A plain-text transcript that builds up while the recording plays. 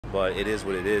but it is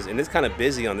what it is. And it's kind of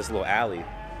busy on this little alley.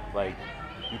 Like,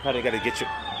 you kind of got to get your...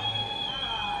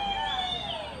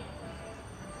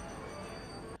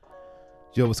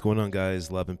 Yo, what's going on, guys?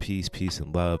 Love and peace, peace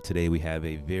and love. Today we have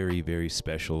a very, very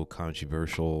special,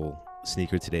 controversial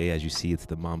sneaker today. As you see, it's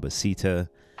the Mambacita.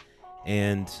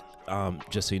 And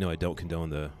just so you know, I don't condone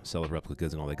the sale of replica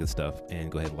goods and all that good stuff. And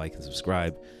go ahead and like and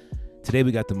subscribe. Today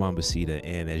we got the Mambacita,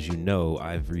 and as you know,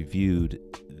 I've reviewed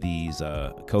these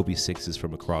Kobe 6s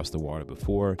from across the water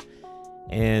before.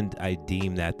 And I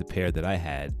deem that the pair that I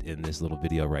had in this little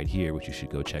video right here, which you should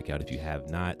go check out if you have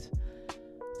not,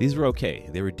 these were okay.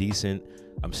 They were decent.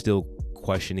 I'm still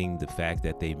questioning the fact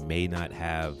that they may not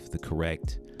have the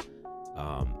correct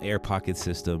air pocket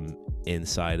system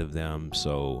inside of them.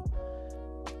 So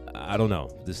I don't know.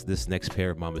 This next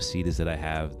pair of Mambacitas that I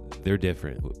have, they're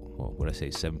different. Well, what I say,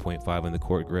 7.5 on the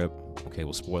court grip. Okay,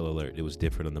 well, spoiler alert, it was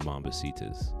different on the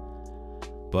Mambacitas.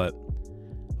 But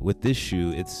with this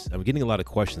shoe, I'm getting a lot of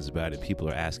questions about it. People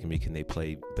are asking me, can they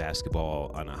play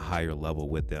basketball on a higher level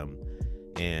with them?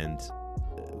 And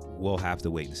we'll have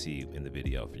to wait and see in the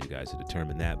video for you guys to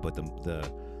determine that. But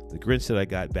the Grinch that I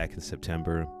got back in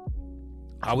September,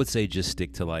 I would say just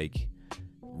stick to like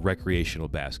recreational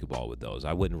basketball with those.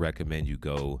 I wouldn't recommend you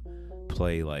go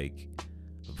play like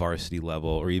varsity level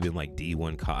or even like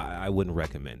D1. I wouldn't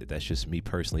recommend it. That's just me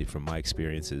personally from my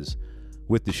experiences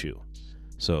with the shoe.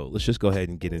 So let's just go ahead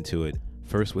and get into it.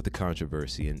 First with the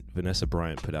controversy, and Vanessa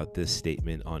Bryant put out this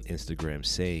statement on Instagram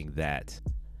saying that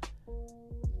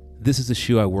this is a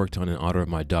shoe I worked on in honor of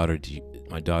my daughter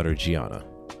Gianna.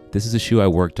 This is a shoe I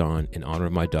worked on in honor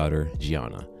of my daughter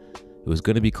Gianna. It was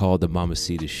going to be called the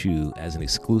Mambacita shoe as an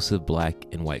exclusive black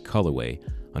and white colorway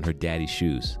on her daddy's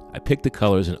shoes. I picked the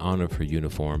colors in honor of her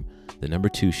uniform. The number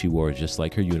 2 she wore just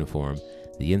like her uniform.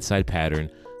 The inside pattern,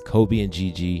 Kobe and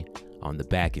Gigi on the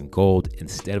back in gold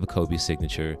instead of a Kobe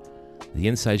signature. The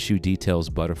inside shoe details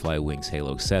butterfly wings,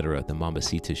 halo, etc. The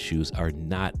Mambacita shoes are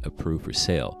not approved for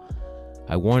sale.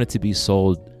 I wanted to be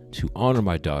sold to honor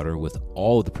my daughter with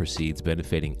all of the proceeds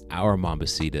benefiting our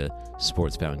Mambacita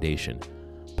Sports Foundation.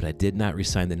 But I did not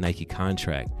resign the Nike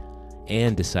contract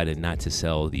and decided not to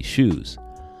sell these shoes.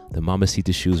 The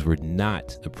Mambacita shoes were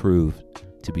not approved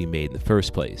to be made in the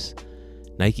first place.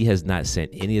 Nike has not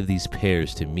sent any of these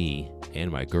pairs to me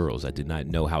and my girls. I did not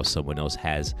know how someone else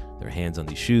has their hands on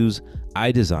these shoes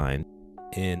I designed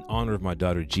in honor of my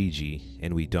daughter Gigi,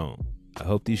 and we don't. I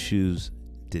hope these shoes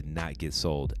did not get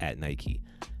sold at Nike.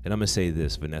 And I'm gonna say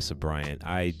this, Vanessa Bryant,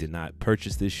 I did not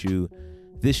purchase this shoe.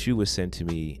 This shoe was sent to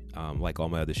me like all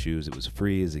my other shoes. It was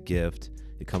free as a gift.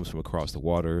 It comes from across the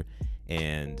water,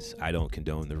 and I don't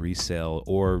condone the resale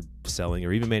or selling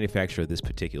or even manufacture of this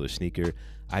particular sneaker.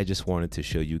 I just wanted to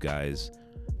show you guys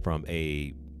from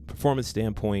a performance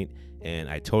standpoint, and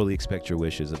I totally expect your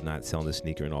wishes of not selling the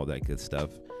sneaker and all that good stuff.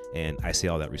 And I say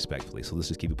all that respectfully, so let's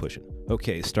just keep it pushing.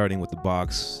 Okay, starting with the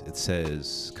box, it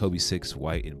says Kobe 6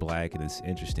 white and black, and it's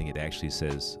interesting, it actually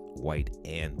says white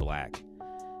and black.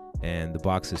 And the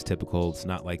box is typical. It's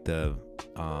not like the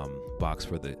box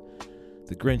for the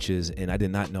Grinches, and I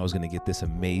did not know I was going to get this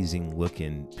amazing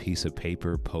looking piece of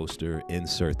paper poster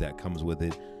insert that comes with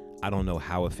it. I don't know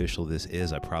how official this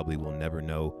is. I probably will never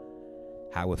know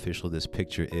how official this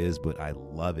picture is, but I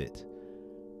love it.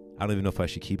 I don't even know if I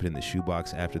should keep it in the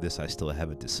shoebox after this. I still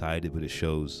haven't decided, but it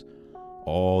shows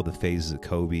all the phases of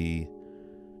Kobe,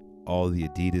 all the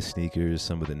Adidas sneakers,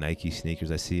 some of the Nike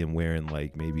sneakers. I see him wearing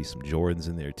like maybe some Jordans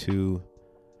in there too.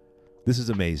 This is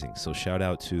amazing. So shout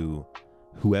out to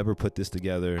whoever put this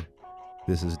together.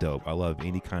 This is dope. I love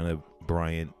any kind of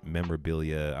Bryant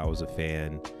memorabilia. I was a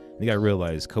fan. And you gotta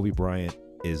realize Kobe Bryant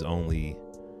is only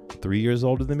 3 years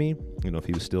older than me. You know, if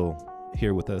he was still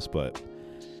here with us, but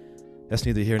that's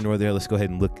neither here nor there. Let's go ahead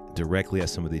and look directly at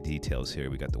some of the details here.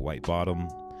 We got the white bottom.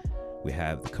 We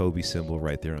have the Kobe symbol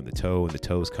right there on the toe, and the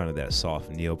toe is kind of that soft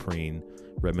neoprene,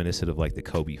 reminiscent of like the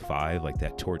Kobe 5, like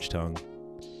that torch tongue.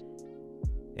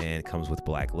 And it comes with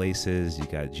black laces. You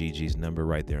got Gigi's number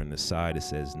right there on the side. It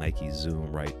says Nike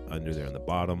Zoom right under there on the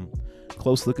bottom.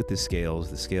 Close look at the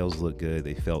scales. The scales look good.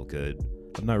 They felt good.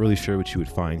 I'm not really sure what you would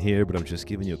find here, but I'm just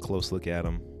giving you a close look at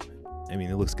them. I mean,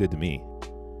 it looks good to me.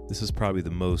 This is probably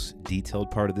the most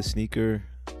detailed part of the sneaker.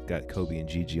 Got Kobe and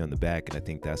Gigi on the back, and I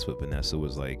think that's what Vanessa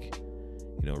was like,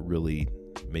 you know, really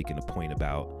making a point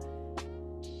about.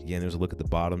 Again, there's a look at the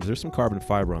bottoms. There's some carbon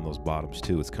fiber on those bottoms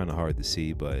too. It's kind of hard to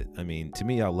see, but I mean, to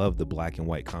me, I love the black and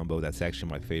white combo. That's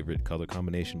actually my favorite color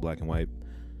combination, black and white.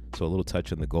 So a little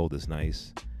touch on the gold is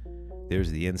nice.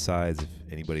 There's the insides if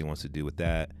anybody wants to do with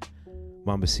that.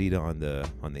 Mambacita on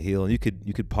the heel, and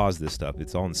you could pause this stuff.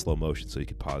 It's all in slow motion, so you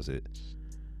could pause it.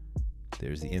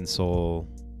 There's the insole.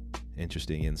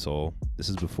 Interesting insole. This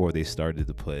is before they started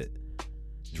to put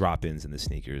drop-ins in the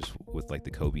sneakers with like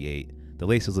the Kobe 8. The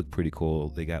laces look pretty cool.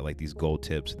 They got like these gold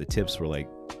tips. The tips were like,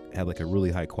 had like a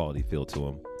really high quality feel to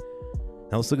them.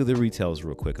 Now let's look at the retails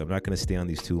real quick. I'm not going to stay on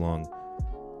these too long.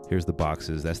 Here's the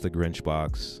boxes. That's the Grinch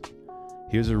box.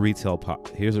 Here's a retail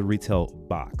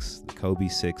box, the Kobe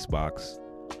 6 box.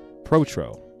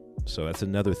 Protro. So that's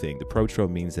another thing. The Protro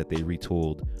means that they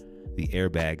retooled the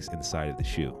airbags inside of the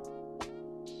shoe.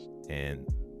 And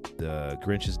the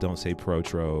Grinches don't say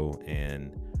Protro,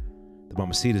 and the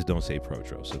Mambacitas don't say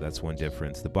Protro. So that's one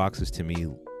difference. The boxes, to me,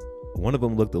 one of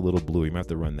them looked a little blue. You might have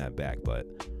to run that back, but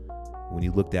when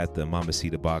you looked at the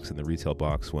Mambacita box and the retail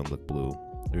box, one looked blue.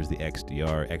 There's the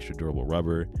XDR, extra durable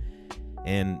rubber.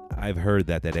 And I've heard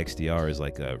that XDR is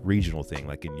like a regional thing.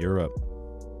 Like in Europe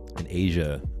and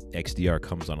Asia, XDR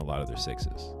comes on a lot of their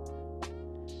 6s.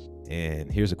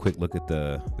 And here's a quick look at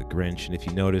the Grinch. And if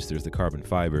you notice, there's the carbon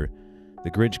fiber.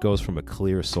 The Grinch goes from a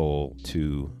clear sole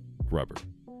to rubber.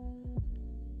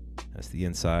 That's the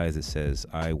inside. It says,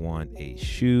 I want a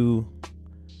shoe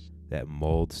that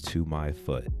molds to my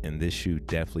foot. And this shoe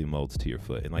definitely molds to your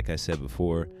foot. And like I said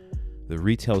before, the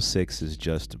retail 6 is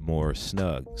just more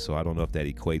snug. So I don't know if that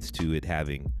equates to it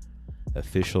having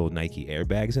official Nike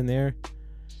airbags in there.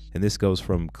 And this goes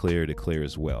from clear to clear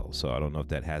as well. So I don't know if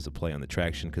that has a play on the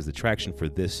traction, because the traction for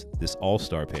this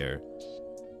all-star pair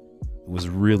was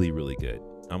really, really good.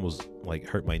 I almost like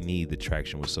hurt my knee. The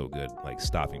traction was so good, like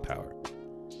stopping power.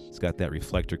 It's got that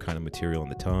reflector kind of material on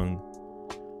the tongue.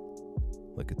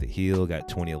 Look at the heel, got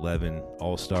 2011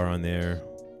 all-star on there.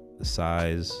 The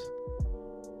size.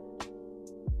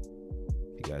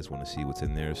 If you guys want to see what's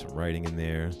in there, some writing in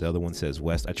there. The other one says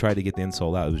West. I tried to get the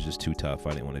insole out. It was just too tough.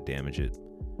 I didn't want to damage it.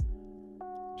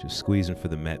 Just squeezing for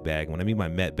the Met bag. When I mean my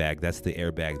Met bag, that's the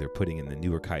airbag they're putting in the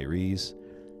newer Kyries.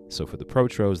 So for the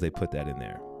Protros, they put that in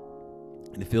there.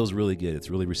 And it feels really good.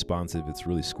 It's really responsive. It's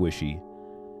really squishy.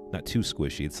 Not too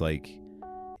squishy. It's like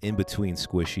in between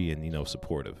squishy and, you know,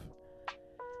 supportive.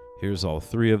 Here's all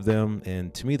 3 of them.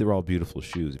 And to me, they're all beautiful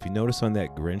shoes. If you notice on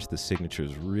that Grinch, the signature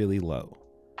is really low.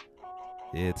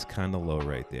 It's kind of low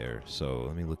right there. So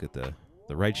let me look at the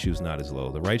right shoe's not as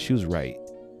low. The right shoe's right.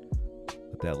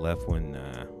 But that left one,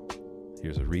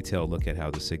 here's a retail look at how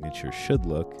the signature should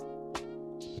look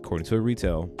according to a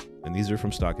retail. And these are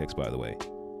from StockX, by the way.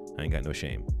 I ain't got no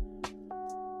shame.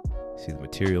 See, the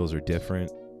materials are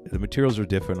different. The materials are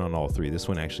different on all 3. This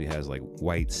one actually has like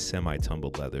white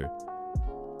semi-tumbled leather.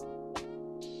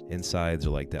 Insides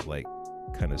are like that, like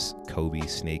kind of Kobe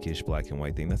snakish black and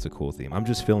white thing. That's a cool theme. I'm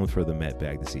just feeling for the Met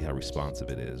bag to see how responsive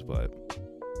it is, but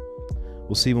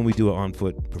we'll see when we do an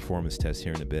on-foot performance test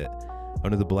here in a bit.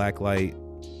 Under the black light,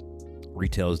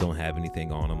 retails don't have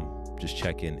anything on them. Just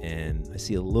checking, and I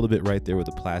see a little bit right there where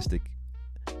the plastic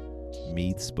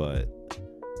meets, but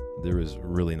there is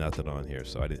really nothing on here,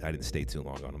 so I didn't stay too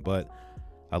long on them. But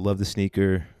I love the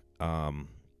sneaker.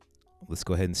 Let's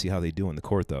go ahead and see how they do on the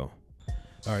court, though.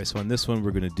 All right, so on this one, we're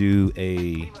going to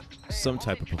do some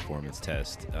type of performance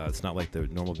test. It's not like the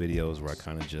normal videos where I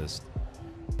kind of just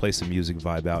play some music,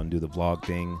 vibe out, and do the vlog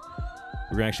thing.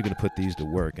 We're actually going to put these to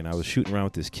work. And I was shooting around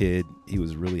with this kid. He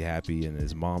was really happy, and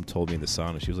his mom told me in the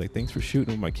sauna. She was like, thanks for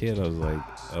shooting with my kid. I was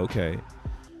like, okay.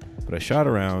 But I shot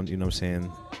around, you know what I'm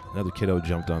saying? Another kiddo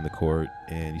jumped on the court,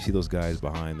 and you see those guys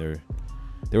behind there.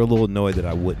 They were a little annoyed that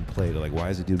I wouldn't play. They're like, why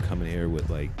is the dude coming here with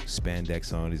like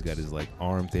spandex on? He's got his like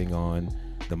arm thing on,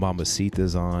 the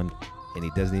Mambacita's on, and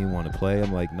he doesn't even want to play.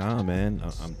 I'm like, nah, man,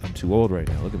 I'm too old right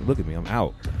now. Look at me, I'm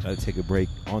out. I had to take a break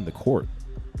on the court.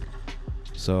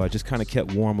 So I just kind of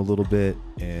kept warm a little bit,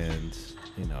 and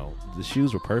you know, the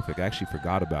shoes were perfect. I actually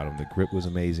forgot about them. The grip was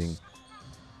amazing.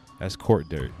 That's court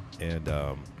dirt, and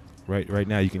right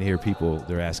now you can hear people.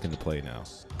 They're asking to play now.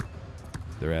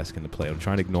 They're asking to play. I'm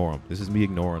trying to ignore them. This is me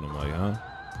ignoring them, like, huh?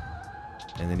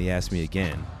 And then he asked me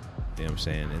again. You know what I'm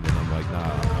saying? And then I'm like,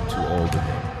 nah, I'm too old for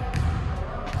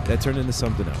him. That turned into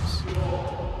something else.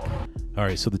 All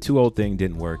right, so the too old thing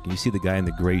didn't work. You see the guy in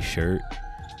the gray shirt?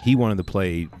 He wanted to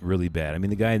play really bad. I mean,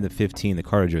 the guy in the 15, the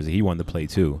Carter jersey, he wanted to play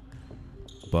too.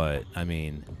 But, I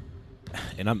mean,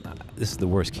 and this is the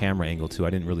worst camera angle too.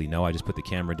 I didn't really know. I just put the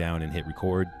camera down and hit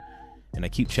record. And I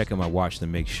keep checking my watch to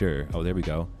make sure. Oh, there we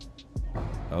go.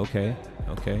 Okay.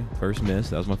 First miss.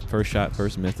 That was my first shot.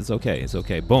 First miss. It's okay. It's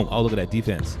okay. Boom. Oh, look at that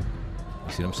defense.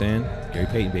 You see what I'm saying? Gary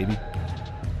Payton, baby.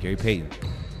 Gary Payton.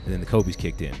 And then the Kobe's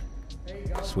kicked in.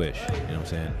 Swish. You know what I'm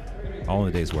saying? All in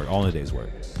a day's work. All in a day's work.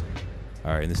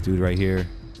 All right. And this dude right here,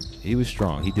 he was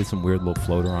strong. He did some weird little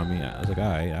floater on me. I was like, all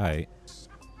right.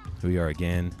 Here we are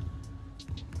again.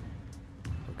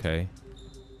 Okay.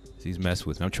 So he's messed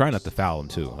with me. I'm trying not to foul him,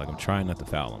 too. Like, I'm trying not to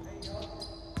foul him.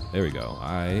 There we go. All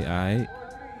right. You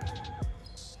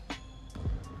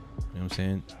know what I'm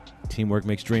saying? Teamwork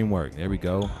makes dream work. There we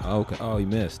go. Okay. Oh, he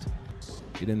missed.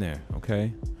 Get in there.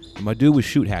 Okay. And my dude was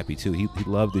shoot happy too. He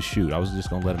loved to shoot. I was just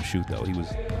gonna let him shoot though. He was.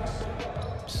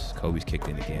 Kobe's kicked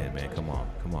in again, man. Come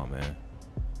on, man.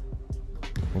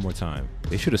 One more time.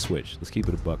 They should have switched. Let's keep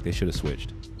it a buck. They should have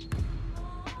switched.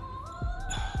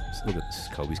 Look at this.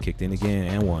 Kobe's kicked in again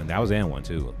and one. That was and one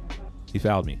too. He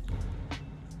fouled me.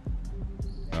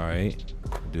 All right.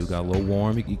 Dude got a little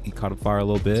warm. He caught a fire a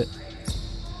little bit. You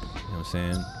know what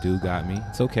I'm saying? Dude got me.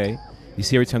 It's okay. You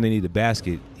see, every time they need a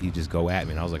basket, he just go at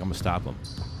me. And I was like, I'm going to stop him.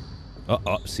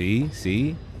 See?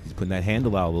 He's putting that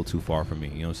handle out a little too far for me.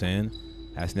 You know what I'm saying?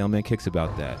 Ask Nailman Kicks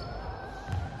about that.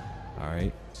 All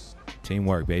right.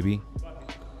 Teamwork, baby.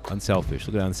 Unselfish.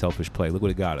 Look at that unselfish play. Look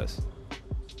what it got us.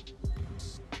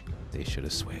 They should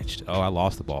have switched. Oh, I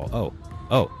lost the ball. Oh,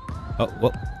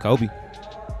 well, Kobe.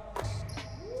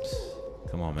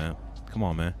 Come on,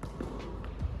 man.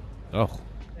 Oh.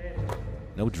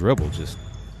 No dribble, just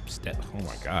step. Oh,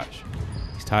 my gosh.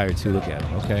 He's tired, too. Look at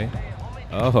him. Okay.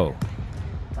 Oh.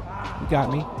 He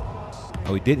got me.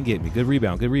 Oh, he didn't get me. Good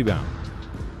rebound. They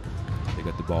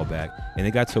got the ball back. And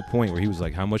it got to a point where he was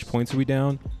like, how much points are we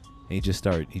down? And he just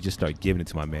started giving it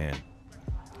to my man.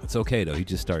 It's okay, though. He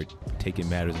just started taking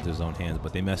matters into his own hands,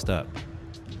 but they messed up.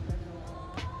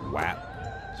 Wow.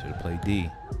 Should have played D.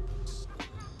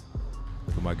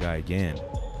 Look at my guy again.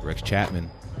 Rex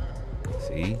Chapman.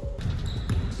 See?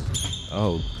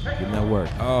 Oh, getting that work.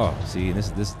 Oh, see, they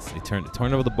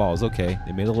turned over the balls. Okay,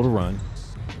 they made a little run.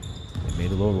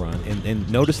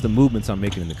 And notice the movements I'm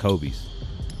making in the Kobe's.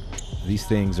 These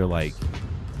things are like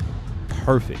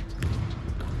perfect.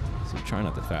 So I'm trying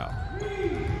not to foul. I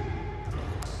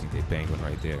think they banged one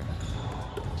right there.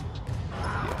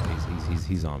 Yeah,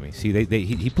 he's on me. See,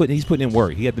 he's putting in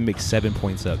work. He had to make 7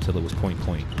 points up till it was point.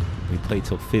 We played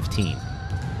till 15.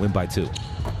 Win by 2.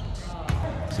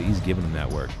 See, he's giving him that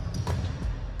work.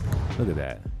 Look at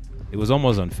that. It was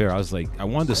almost unfair. I was like, I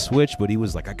wanted to switch, but he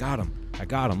was like, I got him.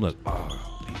 Look.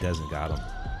 Oh, he doesn't got him.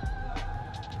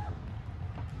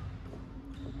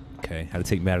 Okay, had to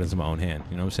take matters into my own hand.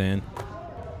 You know what I'm saying?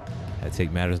 Had to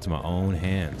take matters into my own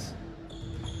hands.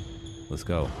 Let's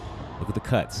go. Look at the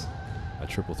cuts. My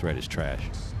triple threat is trash.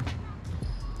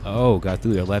 Oh, got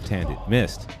through there left-handed.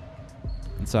 Missed.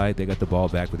 Inside, they got the ball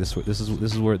back, but this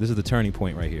is the turning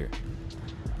point right here.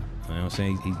 You know what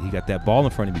I'm saying? He got that ball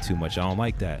in front of me too much. I don't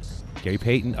like that. Gary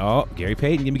Payton. Oh, Gary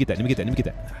Payton. Let me get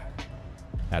that.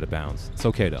 Out of bounds. It's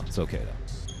okay though.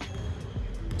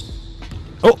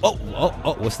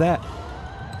 Oh, what's that?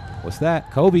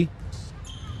 Kobe.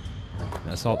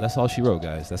 That's all she wrote,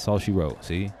 guys. That's all she wrote.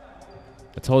 See?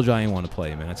 I told you I didn't want to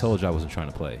play, man. I told you I wasn't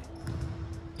trying to play.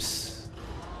 Psst.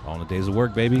 All in the days of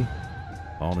work, baby.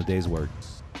 All in the days of work.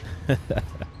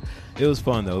 It was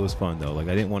fun though. Like,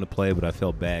 I didn't want to play, but I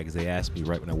felt bad because they asked me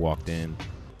right when I walked in,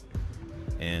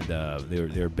 and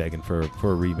they were begging for a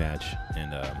rematch,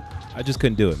 and I just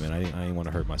couldn't do it, man. I didn't want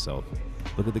to hurt myself.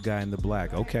 Look at the guy in the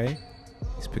black. Okay,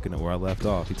 he's picking up where I left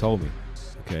off. He told me.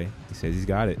 Okay, he says he's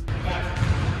got it.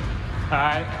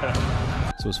 Hi.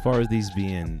 So as far as these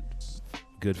being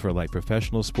good for like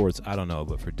professional sports, I don't know,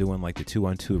 but for doing like the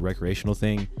 2-on-2 recreational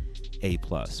thing, A+.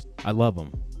 I love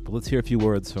them. But let's hear a few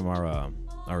words from our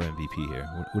MVP here.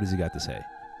 What does he got to say?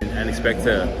 And expect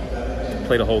to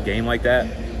play the whole game like that.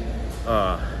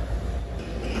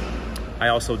 I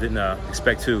also didn't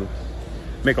expect to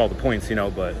make all the points,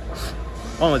 but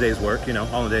all in a day's work,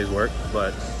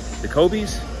 But the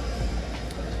Kobe's,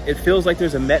 it feels like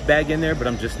there's a Met bag in there, but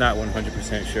I'm just not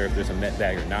 100% sure if there's a Met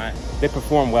bag or not. They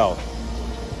perform well,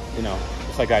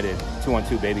 just like I did,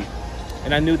 2-on-2, baby.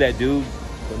 And I knew that dude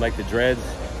with like the dreads,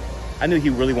 I knew he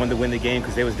really wanted to win the game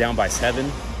because they was down by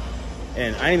 7.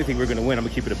 And I didn't even think we were going to win. I'm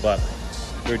going to keep it a buck.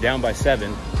 They were down by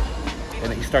 7. And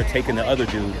then he started taking the other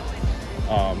dude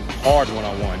hard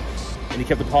one-on-one. And he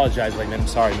kept apologizing like, man, I'm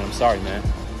sorry, man.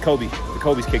 The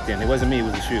Kobe's kicked in. It wasn't me, it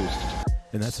was the shoes.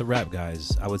 And that's a wrap,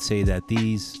 guys. I would say that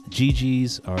these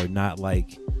GGs are not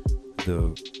like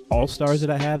the all-stars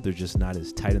that I have. They're just not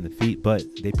as tight on the feet, but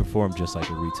they perform just like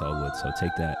a retail would. So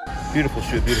take that. Beautiful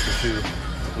shoe.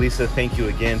 Lisa, thank you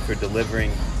again for delivering,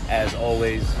 as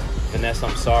always. Vanessa,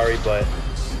 I'm sorry, but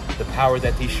the power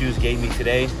that these shoes gave me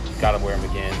today, gotta wear them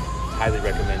again. Highly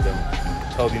recommend them.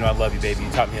 Kobe, I love you, baby.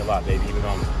 You taught me a lot, baby, even though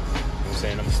I'm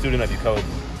a student of you, Kobe.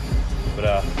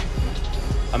 But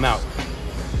I'm out.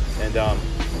 And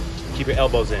keep your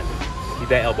elbows in. Keep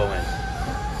that elbow in.